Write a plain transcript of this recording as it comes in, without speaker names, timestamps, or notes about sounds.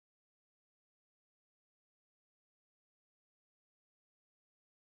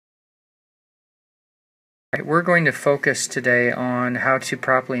Right, we're going to focus today on how to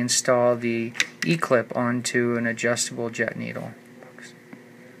properly install the E-clip onto an adjustable jet needle.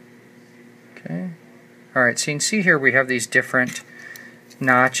 Okay. Alright, so you can see here we have these different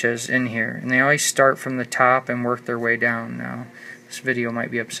notches in here, and they always start from the top and work their way down. Now this video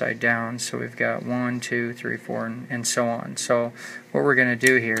might be upside down, so we've got 1, 2, 3, 4, and so on. So what we're going to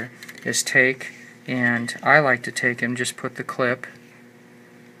do here is take, and I like to take and just put the clip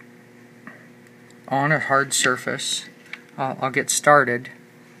on a hard surface. I'll get started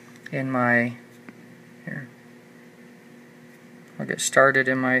in my I'll get started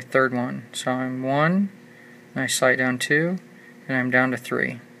in my third one. So I'm 1, and I slide down 2, and I'm down to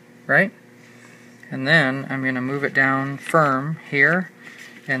 3, right? And then I'm going to move it down firm here,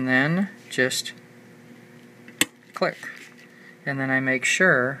 and then just click. And then I make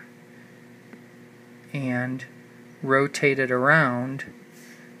sure and rotate it around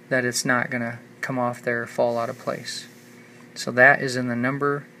that it's not going to come off there or fall out of place. So that is in the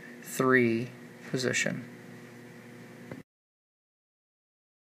number 3 position.